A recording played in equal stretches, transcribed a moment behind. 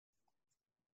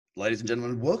Ladies and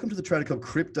gentlemen, welcome to the Trader Cobb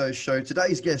Crypto Show.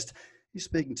 Today's guest is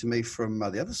speaking to me from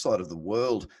the other side of the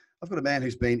world. I've got a man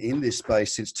who's been in this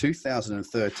space since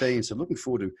 2013, so I'm looking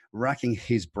forward to racking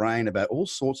his brain about all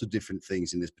sorts of different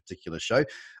things in this particular show.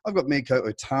 I've got Miko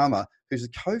Otama, who's the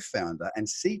co-founder and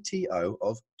CTO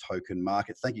of Token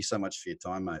Market. Thank you so much for your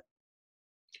time, mate.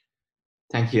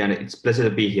 Thank you, and it's a pleasure to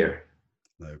be here.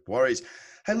 No worries.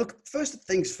 Hey, look, first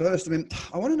things first, I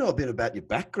want to know a bit about your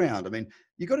background.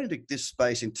 You got into this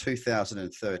space in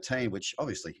 2013, which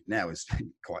obviously now is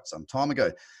quite some time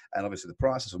ago. And obviously the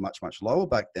prices were much, much lower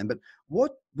back then. But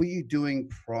what were you doing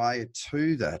prior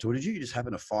to that? Or did you just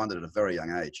happen to find it at a very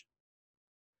young age?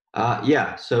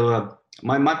 So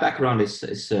my background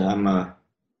is I'm a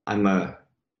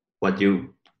what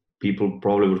you people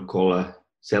probably would call a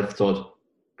self-taught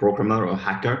programmer or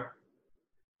hacker.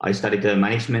 I studied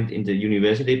management in the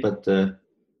university, but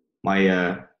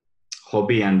my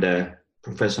hobby and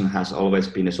profession has always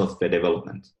been a software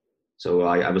development. So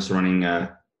I was running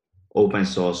a open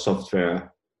source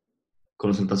software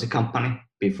consultancy company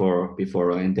before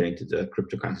entering into the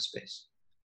cryptocurrency space.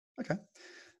 Okay.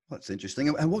 Well, that's interesting.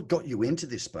 And what got you into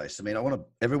this space?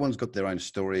 Everyone's got their own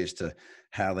story as to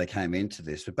how they came into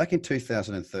this. But back in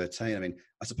 2013,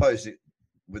 I suppose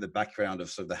with a background of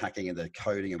sort of the hacking and the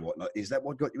coding and whatnot, is that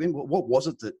what got you in? What was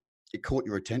it that it caught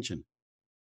your attention?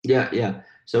 Yeah.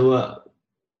 So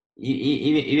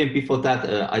even before that,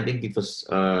 I think it was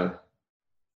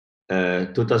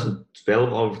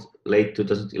 2012 or late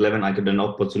 2011. I got an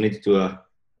opportunity to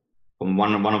from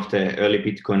one of the early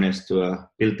Bitcoiners to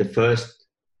build the first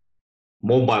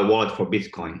mobile wallet for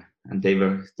Bitcoin, and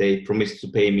they promised to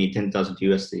pay me 10,000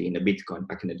 USD in a Bitcoin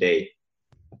back in the day.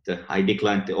 But I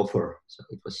declined the offer, so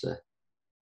it was a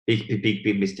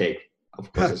big mistake.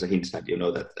 Of course, as a hint that you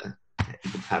know that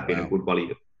it would have been a good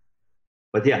value.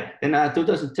 But yeah, then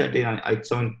 2013 I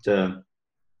joined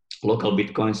Local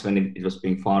Bitcoins when it was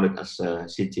being founded as a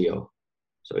CTO.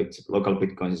 So it's Local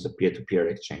Bitcoins is a peer-to-peer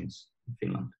exchange in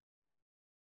Finland.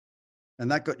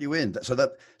 And that got you in. So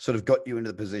that sort of got you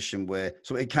into the position where,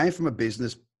 so it came from a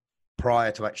business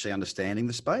prior to actually understanding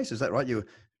the space. Is that right? You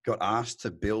got asked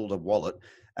to build a wallet,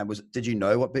 and did you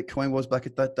know what Bitcoin was back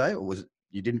at that day, or was it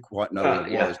you didn't quite know what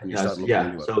it was and you started looking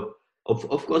into it? So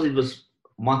of course it was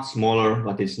much smaller,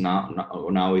 but it's now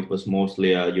it was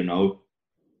mostly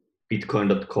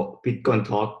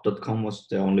Bitcoin.com was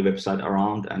the only website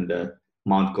around, and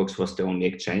Mt. Gox was the only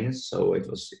exchange. So it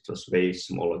was way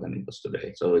smaller than it was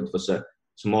today. So it was a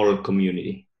smaller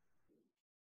community.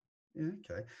 Yeah,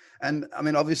 okay. And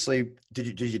obviously,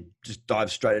 did you just dive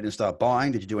straight in and start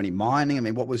buying? Did you do any mining?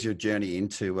 What was your journey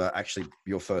into actually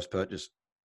your first purchase?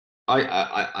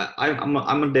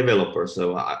 I'm a developer,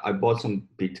 so I bought some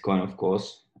Bitcoin, of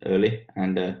course, early,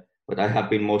 and but I have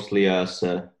been mostly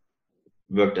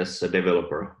worked as a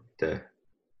developer, the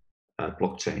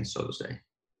blockchain, so to say.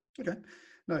 Okay,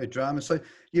 no drama. So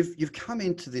you've come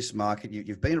into this market.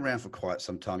 You've been around for quite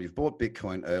some time. You've bought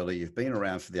Bitcoin early. You've been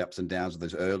around for the ups and downs of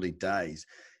those early days.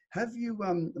 Have you?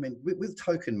 With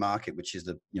Token Market, which is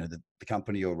the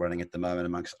company you're running at the moment,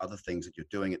 amongst other things that you're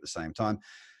doing at the same time.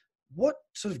 What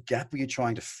sort of gap were you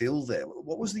trying to fill there?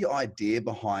 What was the idea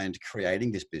behind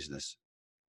creating this business?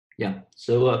 Yeah.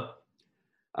 So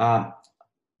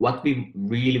what we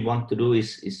really want to do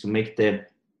is to make the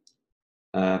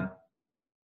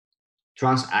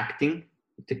transacting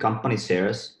the company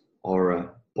shares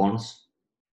or bonds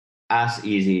as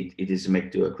easy it is to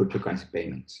make to a cryptocurrency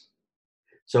payments.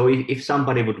 So if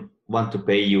somebody would want to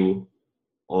pay you,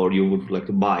 or you would like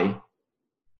to buy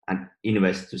and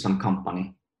invest to some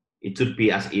company, it should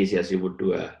be as easy as you would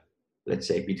do a, let's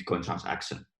say, Bitcoin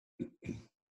transaction.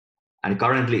 And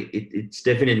currently it's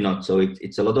definitely not. So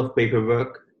it's a lot of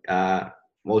paperwork.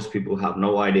 Most people have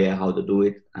no idea how to do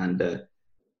it. And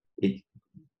it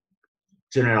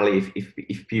generally,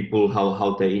 if people,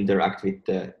 how they interact with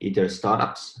either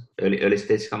startups, early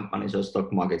stage companies or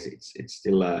stock markets, it's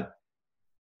still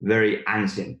very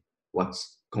ancient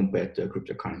what's compared to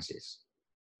cryptocurrencies.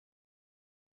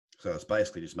 So it's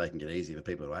basically just making it easy for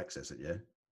people to access it, yeah.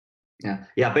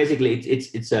 Yeah. Basically,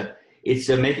 it's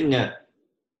making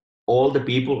all the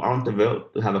people around the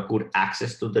world to have a good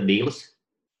access to the deals,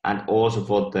 and also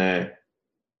for the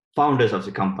founders of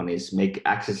the companies make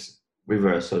access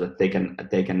reverse so that they can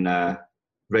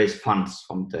raise funds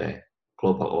from the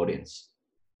global audience.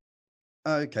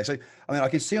 Okay, so I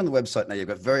can see on the website now you've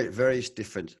got various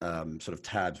different sort of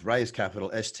tabs: raise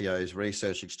capital, STOs,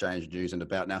 research, exchange, news, and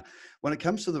about. Now, when it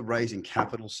comes to the raising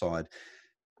capital side,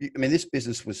 this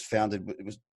business was founded. It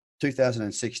was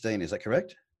 2016. Is that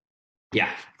correct?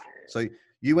 Yeah. So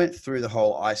you went through the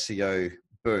whole ICO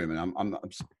boom, and I'm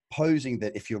posing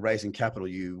that if you're raising capital,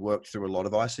 you worked through a lot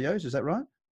of ICOs. Is that right?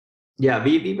 Yeah,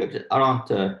 we were around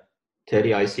 30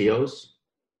 ICOs.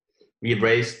 We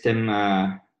raised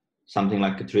them something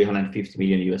like 350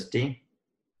 million USD.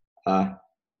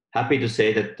 Happy to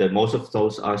say that most of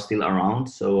those are still around.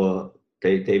 So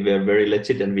they were very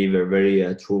legit, and we were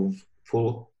very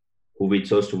truthful who we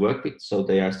chose to work with. So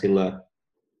they are still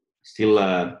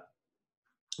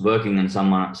working, and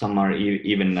some are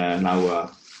even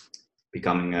now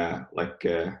becoming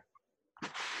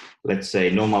let's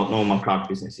say normal crowd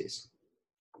businesses.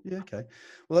 Yeah. Okay.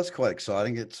 Well, that's quite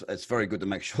exciting. It's very good to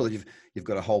make sure that you've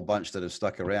got a whole bunch that have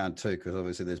stuck around too, because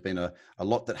obviously there's been a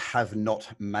lot that have not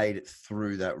made it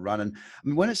through that run. And I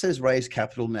mean, when it says raise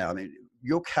capital now, I mean,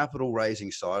 your capital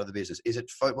raising side of the business, is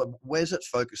it where's it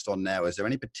focused on now? Is there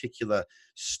any particular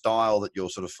style that you're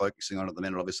sort of focusing on at the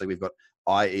minute? Obviously, we've got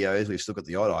IEOs, we've still got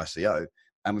the odd ICO,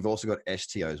 and we've also got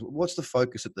STOs. What's the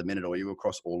focus at the minute, or are you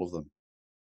across all of them?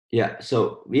 Yeah,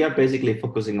 so we are basically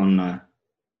focusing on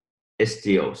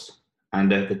STOs,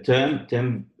 and the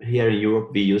term here in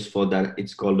Europe we use for that,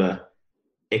 it's called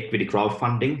equity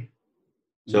crowdfunding.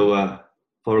 So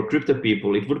for crypto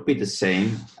people, it would be the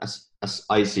same as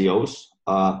ICOs.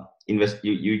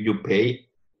 You pay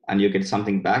and you get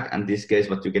something back. And in this case,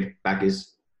 what you get back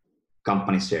is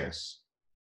company shares.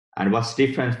 And what's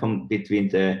different between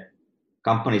the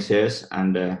company shares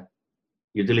and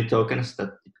utility tokens,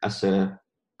 that as a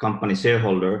company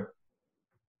shareholder,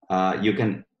 you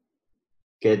can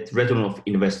get return of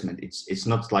investment. It's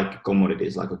not like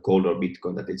commodities like a gold or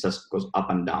Bitcoin that it just goes up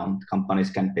and down. Companies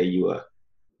can pay you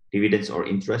dividends or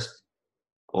interest.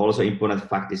 Also important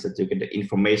fact is that you get the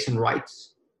information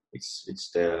rights.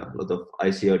 It's a lot of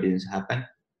ICO didn't happen.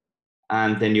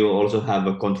 And then you also have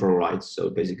a control rights. So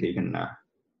basically you can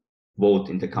vote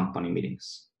in the company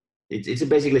meetings. It's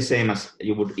basically the same as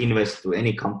you would invest to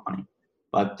any company.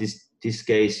 But this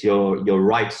case, your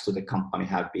rights to the company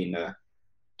have been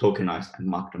tokenized and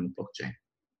marked on the blockchain.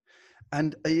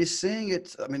 And are you seeing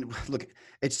it? I mean, look,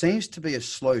 it seems to be a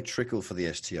slow trickle for the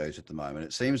STOs at the moment.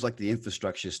 It seems like the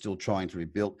infrastructure is still trying to be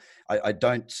built. I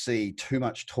don't see too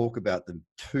much talk about them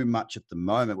too much at the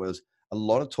moment. Whereas a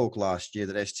lot of talk last year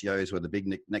that STOs were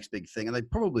the next big thing, and they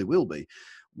probably will be.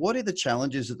 What are the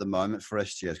challenges at the moment for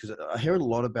STOs? Because I hear a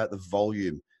lot about the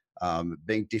volume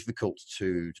being difficult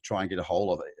to try and get a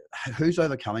hold of it. Who's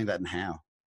overcoming that and how?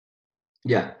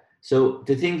 Yeah. So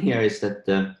the thing here is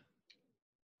that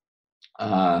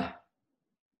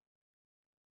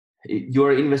you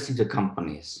are investing to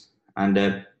companies,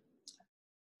 and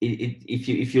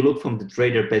if you look from the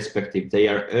trader perspective, they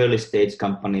are early stage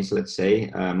companies, let's say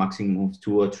maximum of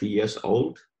 2 or 3 years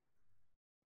old,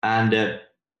 and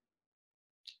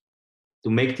to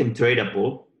make them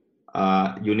tradable,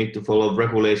 you need to follow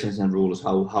regulations and rules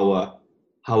how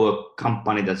a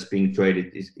company that's being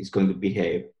traded is going to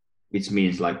behave, which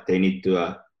means like they need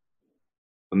to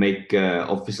make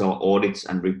official audits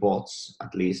and reports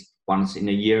at least once in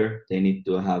a year. They need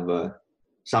to have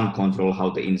some control how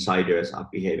the insiders are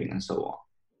behaving and so on.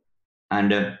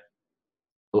 And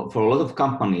for a lot of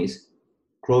companies,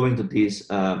 growing to these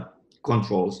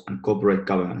controls and corporate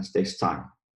governance takes time.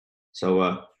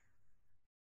 So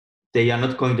they are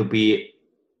not going to be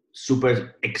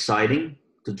super exciting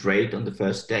to trade on the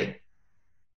first day,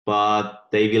 but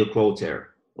they will grow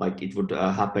there, like it would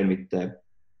happen with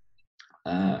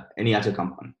any other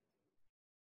company.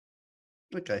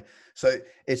 Okay, so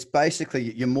it's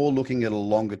basically you're more looking at a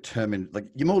longer term, like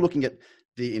you're more looking at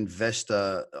the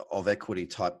investor of equity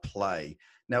type play.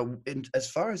 Now, as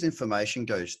far as information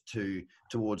goes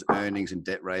towards earnings and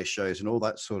debt ratios and all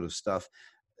that sort of stuff,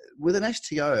 with an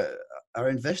STO, are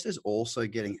investors also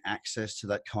getting access to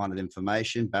that kind of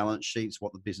information, balance sheets,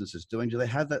 what the business is doing? Do they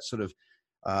have that sort of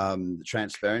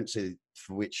transparency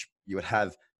for which you would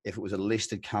have if it was a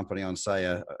listed company on,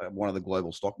 say, one of the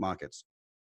global stock markets?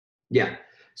 Yeah.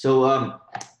 So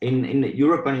in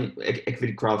European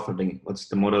equity crowdfunding, what's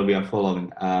the model we are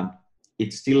following?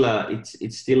 It's still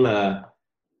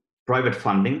private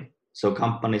funding. So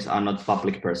companies are not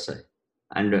public per se,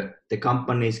 and the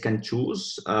companies can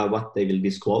choose what they will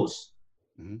disclose.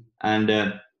 Mm-hmm. And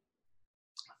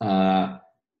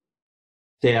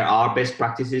there are best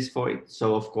practices for it.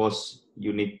 So of course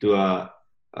you need to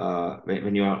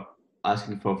when you are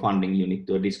asking for funding, you need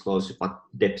to disclose what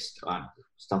depths and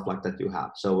stuff like that you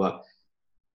have. So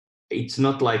it's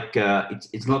not like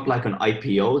it's not like an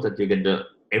IPO that you get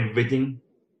everything,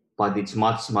 but it's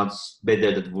much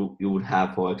better that you would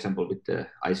have, for example, with the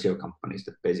ICO companies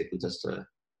that basically just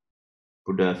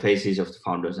put the faces of the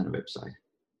founders on a website.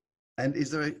 And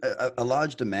is there a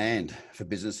large demand for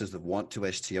businesses that want to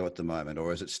STO at the moment,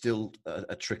 or is it still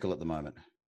a trickle at the moment?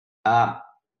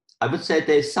 I would say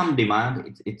there's some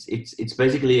demand. It's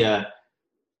basically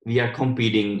we are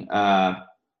competing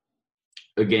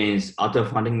against other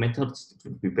funding methods. It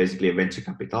would be basically a venture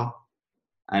capital,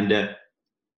 and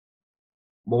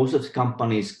most of the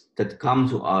companies that come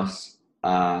to us,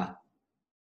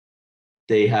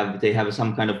 they have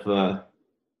some kind of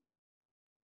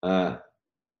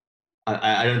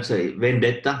I don't say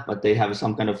vendetta, but they have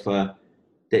some kind of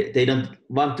they don't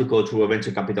want to go through a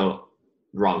venture capital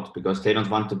route because they don't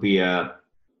want to be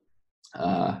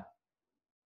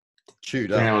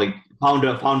chewed up. generally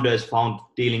founders found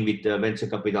dealing with venture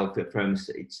capital firms.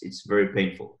 It's very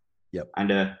painful. Yep.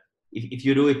 And if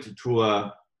you do it through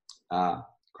a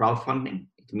crowdfunding,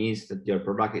 it means that your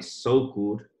product is so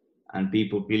good and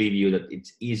people believe you that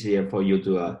it's easier for you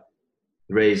to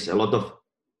raise a lot of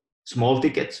small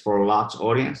tickets for a large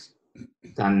audience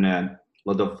than a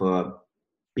lot of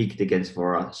big tickets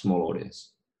for a small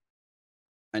audience.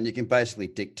 And you can basically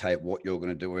dictate what you're going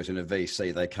to do, whereas in a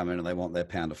VC, they come in and they want their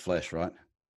pound of flesh, right?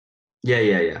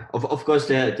 Yeah. Of course,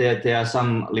 there are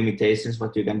some limitations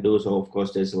what you can do. So of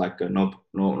course, there's like a no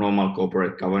normal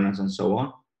corporate governance and so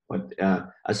on. But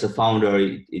as a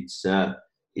founder, it's a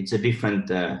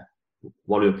different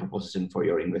value proposition for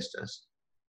your investors.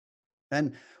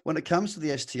 And when it comes to the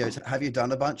STOs, have you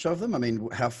done a bunch of them? I mean,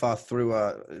 how far through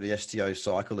the STO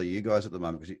cycle are you guys at the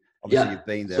moment? Because obviously you've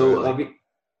been there. So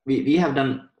we have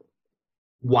done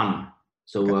one.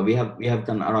 So we have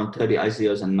done around 30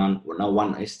 ICOs and now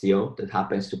one STO that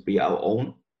happens to be our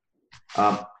own.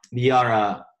 We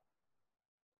are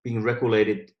being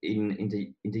regulated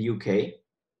in the UK,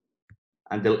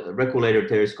 and the regulator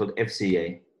there is called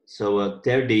FCA. So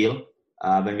their deal,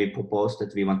 when we proposed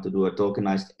that we want to do a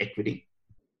tokenized equity,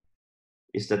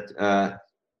 is that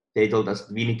they told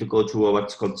us we need to go through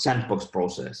what's called sandbox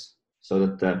process, so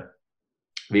that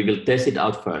we will test it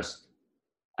out first.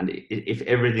 And if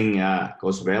everything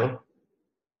goes well,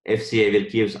 FCA will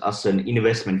give us an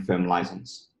investment firm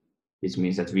license, which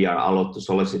means that we are allowed to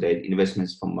solicit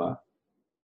investments from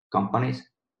companies.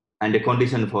 And the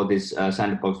condition for this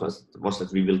sandbox was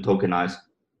that we will tokenize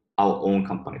our own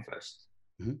company first.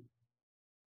 Mm-hmm.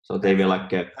 So they were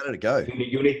like, how did it go?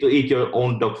 You need to eat your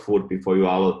own dog food before you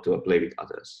are allowed to play with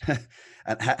others.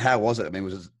 And how was it? I mean,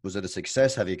 was it a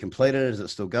success? Have you completed it? Is it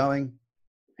still going?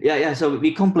 Yeah. So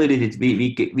we completed it.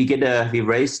 We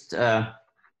raised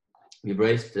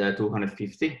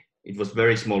 250. It was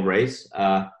very small raise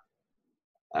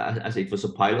as it was a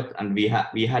pilot, and we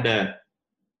had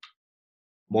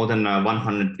more than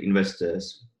 100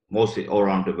 investors, mostly all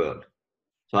around the world.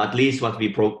 So at least what we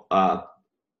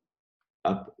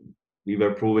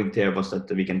were proving there was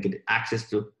that we can get access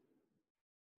to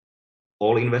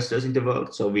all investors in the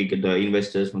world. So we get the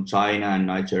investors from China and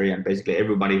Nigeria, and basically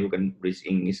everybody who can read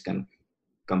English can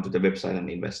come to the website and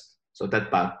invest. So that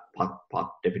part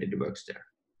definitely works there.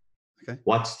 Okay.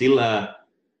 What still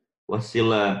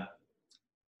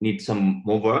needs some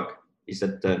more work is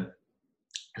that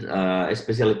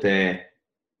especially the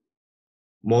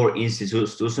more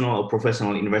institutional or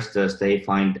professional investors, they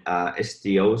find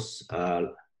STOs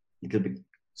a little bit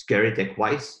scary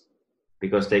tech-wise,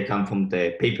 because they come from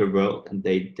the paper world and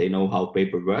they know how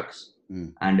paper works.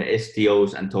 And the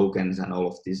STOs and tokens and all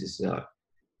of this is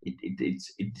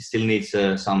it still needs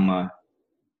some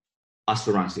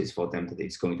assurances for them that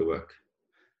it's going to work.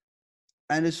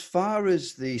 And as far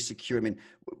as the security, I mean,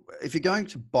 if you're going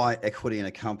to buy equity in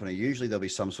a company, usually there'll be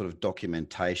some sort of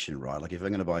documentation, right? Like if I'm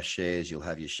going to buy shares, you'll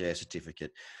have your share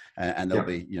certificate and they'll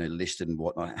be, listed and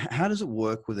whatnot. How does it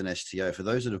work with an STO? For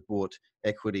those that have bought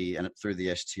equity and through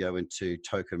the STO into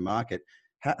token market,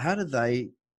 how do they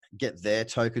get their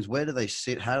tokens? Where do they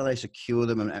sit? How do they secure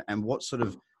them? And what sort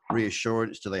of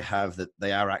reassurance do they have that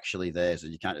they are actually theirs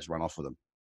and you can't just run off with them?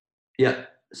 Yeah.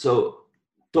 So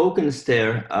tokens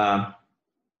there are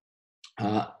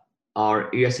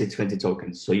ERC20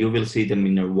 tokens. So you will see them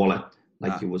in your wallet,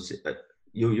 like you will see.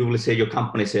 You will see your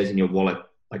company says in your wallet,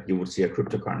 like you would see a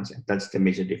cryptocurrency. That's the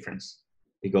major difference,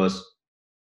 because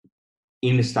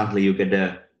instantly you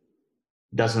get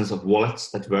dozens of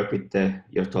wallets that work with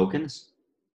your tokens,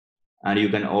 and you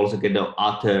can also get the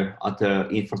other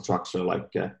infrastructure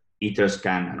like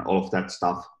Etherscan and all of that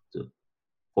stuff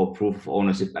for proof of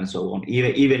ownership and so on.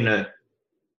 Even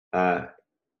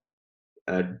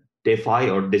DeFi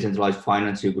or decentralized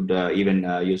finance, you could even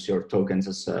use your tokens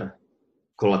as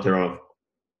collateral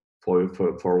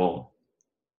for loan.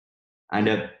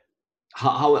 And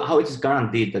how it is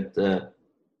guaranteed that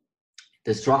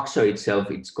the structure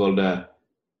itself, it's called a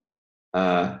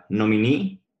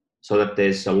nominee, so that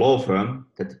there's a law firm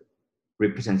that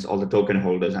represents all the token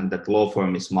holders, and that law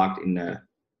firm is marked in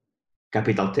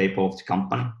capital table of the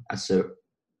company as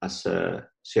a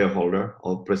shareholder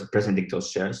or presenting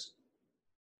those shares,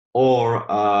 or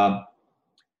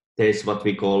there's what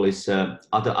we call is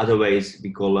other ways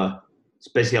we call a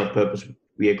special purpose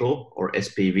vehicle or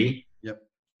SPV. Yep.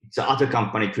 It's another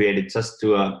company created just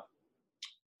to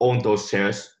own those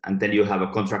shares, and then you have a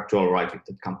contractual right with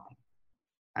that company.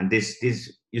 And this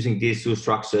using these two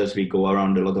structures, we go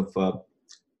around a lot of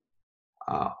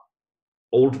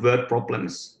old work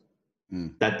problems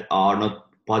that are not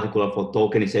particular for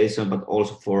tokenization, but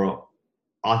also for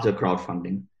other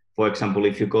crowdfunding. For example,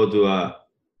 if you go to a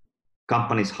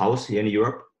company's house here in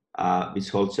Europe, which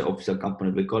holds the official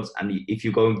company records, and if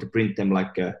you're going to print them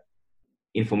like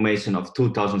information of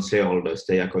 2,000 shareholders,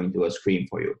 they are going to screen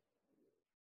for you.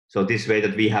 So this way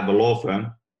that we have a law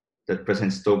firm that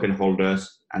presents token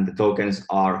holders, and the tokens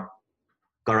are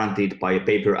guaranteed by a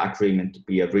paper agreement to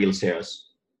be a real shares.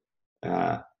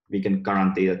 We can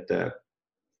guarantee that the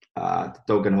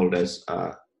token holders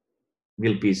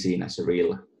will be seen as a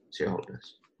real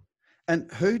shareholders.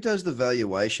 And who does the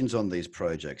valuations on these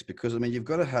projects? Because I mean, you've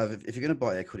got to have, if you're going to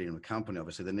buy equity in a company,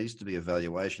 obviously there needs to be a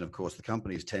valuation. Of course, the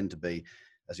companies tend to be,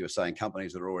 as you were saying,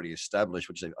 companies that are already established,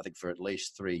 which I think for at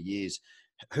least 3 years.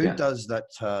 Who does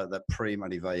that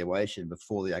pre-money valuation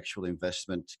before the actual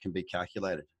investment can be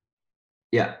calculated?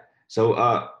 Yeah, so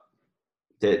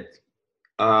there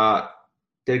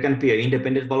can be an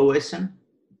independent valuation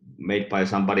made by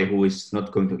somebody who is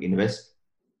not going to invest,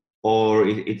 or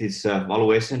it is a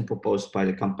valuation proposed by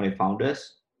the company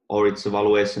founders, or it's a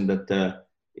valuation that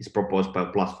is proposed by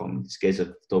a platform, in this case of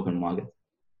the token market.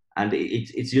 And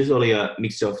it's usually a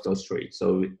mixture of those three.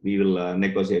 So we will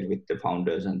negotiate with the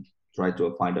founders and try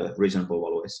to find a reasonable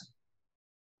valuation.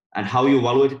 And how you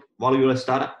value a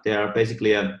startup? They are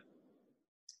basically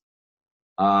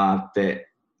the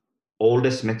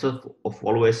oldest method of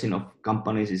valuation of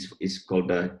companies is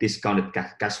called discounted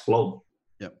cash flow.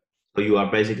 Yep. So you are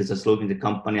basically just looking at the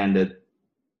company and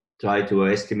try to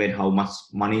estimate how much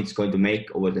money it's going to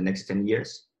make over the next 10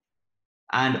 years.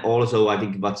 And also, I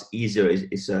think what's easier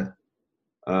is a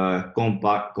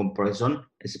comparison,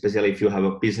 especially if you have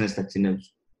a business that's in a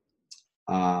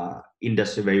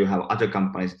industry where you have other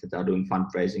companies that are doing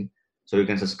fundraising. So you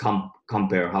can just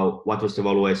compare what was the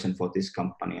valuation for this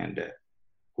company and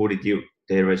who did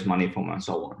they raise money from and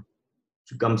so on.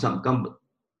 To come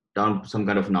down some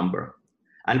kind of number.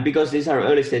 And because these are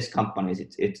early stage companies,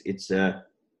 it's the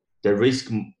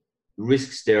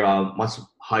risks there are much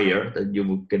higher than you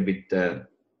would get with,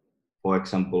 for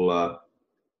example,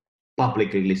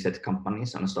 publicly listed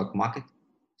companies on the stock market.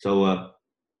 So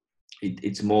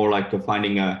it's more like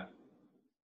finding a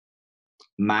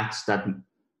match that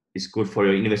is good for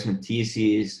your investment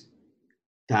thesis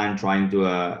than trying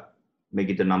to make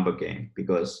it a number game,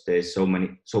 because there's so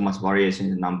much variation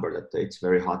in the number that it's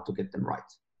very hard to get them right.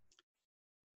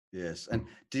 Yes. And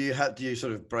do you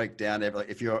sort of break down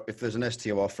if there's an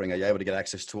STO offering, are you able to get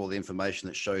access to all the information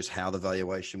that shows how the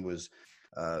valuation was,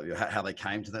 how they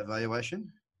came to that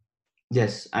valuation?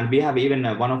 Yes, and we have even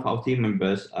one of our team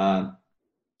members,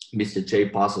 Mr. Jay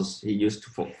Passos. He used to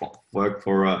work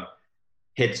for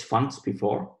hedge funds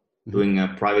before, doing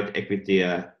a private equity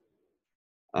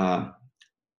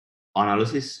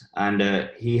analysis, and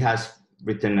he has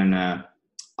written an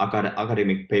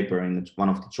academic paper in one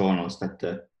of the journals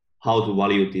that how to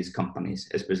value these companies,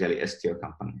 especially STO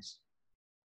companies.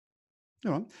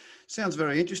 All right. Sounds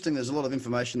very interesting. There's a lot of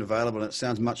information available, and it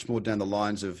sounds much more down the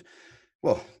lines of,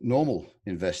 well, normal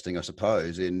investing, I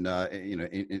suppose, in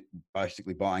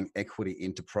basically buying equity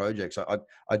into projects.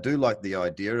 I do like the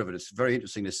idea of it. It's very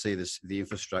interesting to see the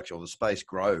infrastructure or the space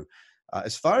grow.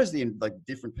 As far as the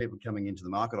different people coming into the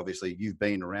market, obviously you've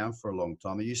been around for a long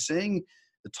time. Are you seeing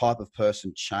the type of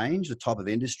person change, the type of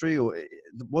industry, or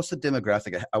what's the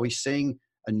demographic? Are we seeing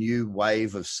a new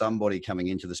wave of somebody coming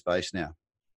into the space now?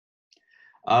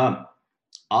 I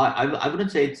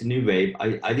wouldn't say it's a new wave.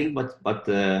 I think, but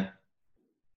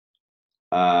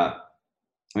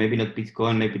maybe not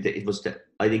Bitcoin. Maybe it was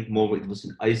I think more it was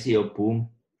an ICO boom.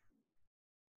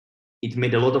 It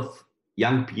made a lot of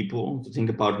young people to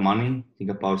think about money, think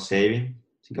about saving,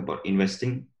 think about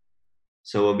investing.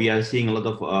 So we are seeing a lot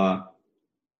of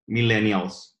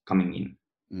millennials coming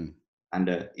in, and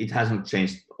it hasn't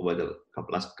changed over the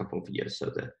last couple of years. So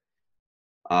the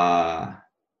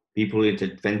people in their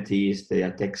 20s, they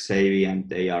are tech savvy, and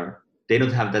they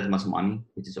don't have that much money,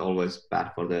 which is always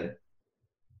bad for the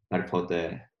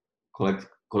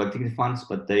collecting the funds.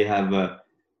 But they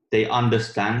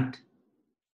understand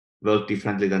world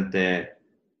differently than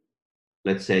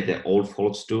let's say the old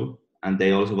folks do, and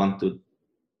they also want to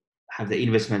have the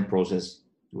investment process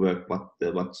work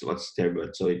what's their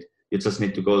word. So You just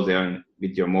need to go there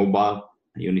with your mobile,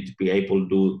 and you need to be able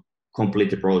to complete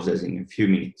the process in a few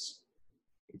minutes.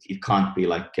 It can't be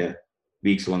like a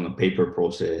weeks-long paper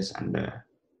process and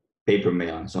paper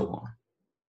mail and so on.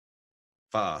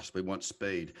 Fast. We want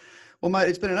speed. Well, mate,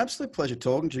 it's been an absolute pleasure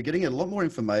talking to you, getting a lot more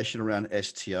information around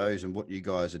STOs and what you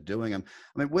guys are doing. I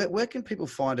mean, where can people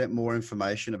find out more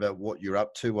information about what you're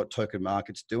up to, what Token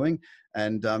Market's doing,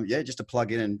 and just to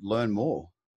plug in and learn more?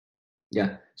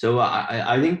 Yeah. So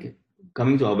I think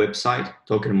coming to our website,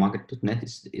 tokenmarket.net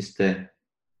is the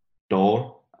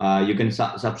door. You can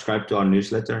subscribe to our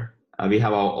newsletter. We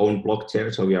have our own blog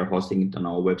there, so we are hosting it on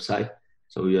our website.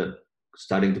 So we are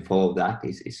starting to follow that.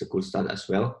 It's a good start as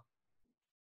well.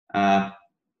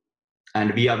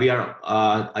 And we are.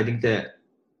 I think the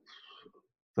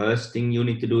first thing you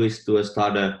need to do is to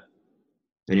start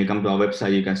when you come to our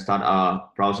website, you can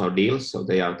start browse our deals. So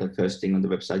they are the first thing on the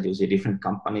website. You see different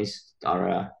companies that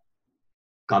are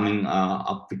coming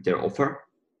up with their offer,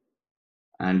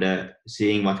 and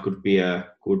seeing what could be a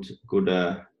good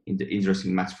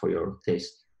interesting match for your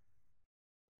taste.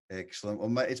 Excellent. Well,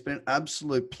 mate, it's been an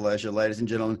absolute pleasure, ladies and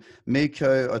gentlemen.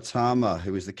 Mikko Otama,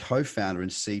 who is the co-founder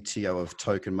and CTO of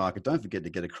Token Market. Don't forget to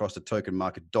get across to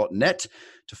tokenmarket.net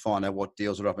to find out what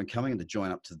deals are up and coming and to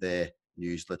join up to their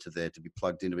newsletter there to be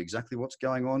plugged into exactly what's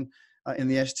going on in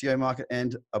the STO market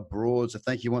and abroad. So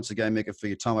thank you once again, Mikko, for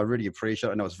your time. I really appreciate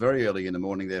it. I know it's very early in the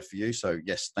morning there for you. So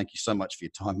yes, thank you so much for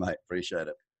your time, mate. Appreciate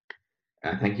it.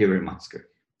 Thank you very much, Greg.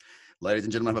 Ladies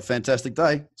and gentlemen, have a fantastic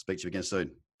day. Speak to you again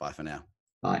soon. Bye for now.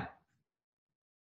 Bye.